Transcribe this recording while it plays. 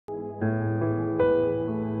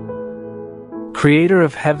Creator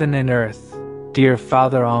of heaven and earth, dear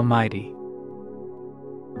Father Almighty.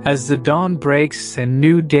 As the dawn breaks and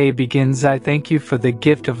new day begins, I thank you for the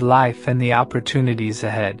gift of life and the opportunities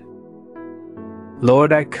ahead.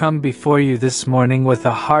 Lord, I come before you this morning with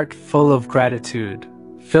a heart full of gratitude.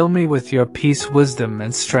 Fill me with your peace, wisdom,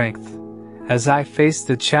 and strength. As I face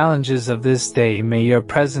the challenges of this day, may your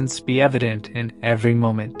presence be evident in every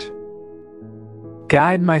moment.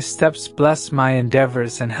 Guide my steps, bless my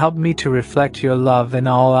endeavors, and help me to reflect your love in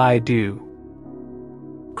all I do.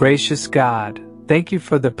 Gracious God, thank you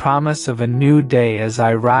for the promise of a new day. As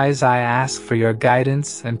I rise, I ask for your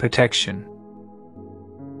guidance and protection.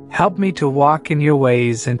 Help me to walk in your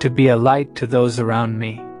ways and to be a light to those around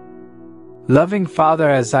me. Loving Father,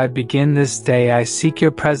 as I begin this day, I seek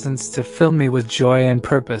your presence to fill me with joy and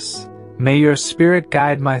purpose. May your Spirit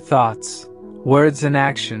guide my thoughts, words, and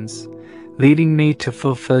actions, leading me to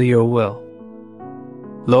fulfill your will.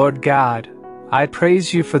 Lord God, I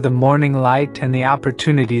praise you for the morning light and the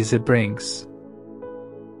opportunities it brings.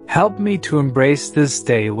 Help me to embrace this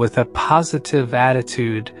day with a positive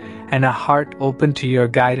attitude and a heart open to your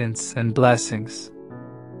guidance and blessings.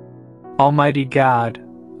 Almighty God,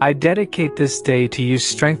 I dedicate this day to you.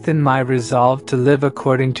 Strengthen my resolve to live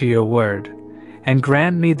according to your word, and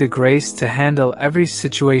grant me the grace to handle every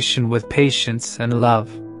situation with patience and love.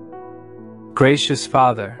 Gracious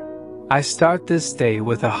Father, I start this day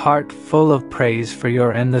with a heart full of praise for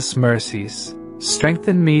your endless mercies.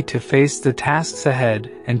 Strengthen me to face the tasks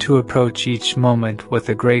ahead and to approach each moment with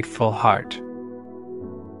a grateful heart.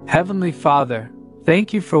 Heavenly Father,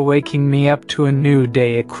 thank you for waking me up to a new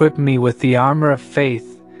day. Equip me with the armor of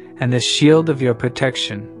faith and the shield of your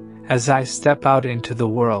protection as I step out into the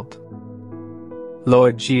world.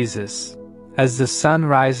 Lord Jesus, as the sun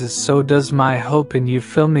rises, so does my hope in you.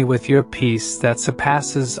 Fill me with your peace that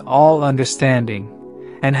surpasses all understanding,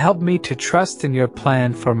 and help me to trust in your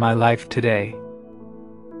plan for my life today.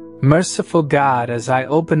 Merciful God, as I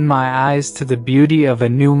open my eyes to the beauty of a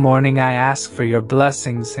new morning, I ask for your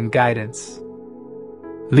blessings and guidance.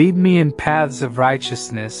 Lead me in paths of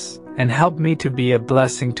righteousness, and help me to be a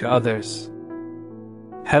blessing to others.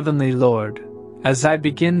 Heavenly Lord, as I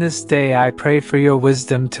begin this day, I pray for your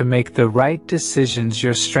wisdom to make the right decisions,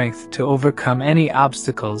 your strength to overcome any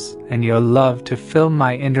obstacles, and your love to fill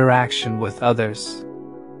my interaction with others.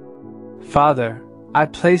 Father, I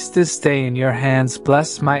place this day in your hands.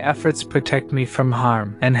 Bless my efforts, protect me from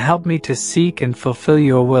harm, and help me to seek and fulfill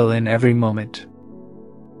your will in every moment.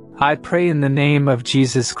 I pray in the name of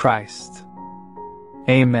Jesus Christ.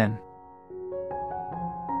 Amen.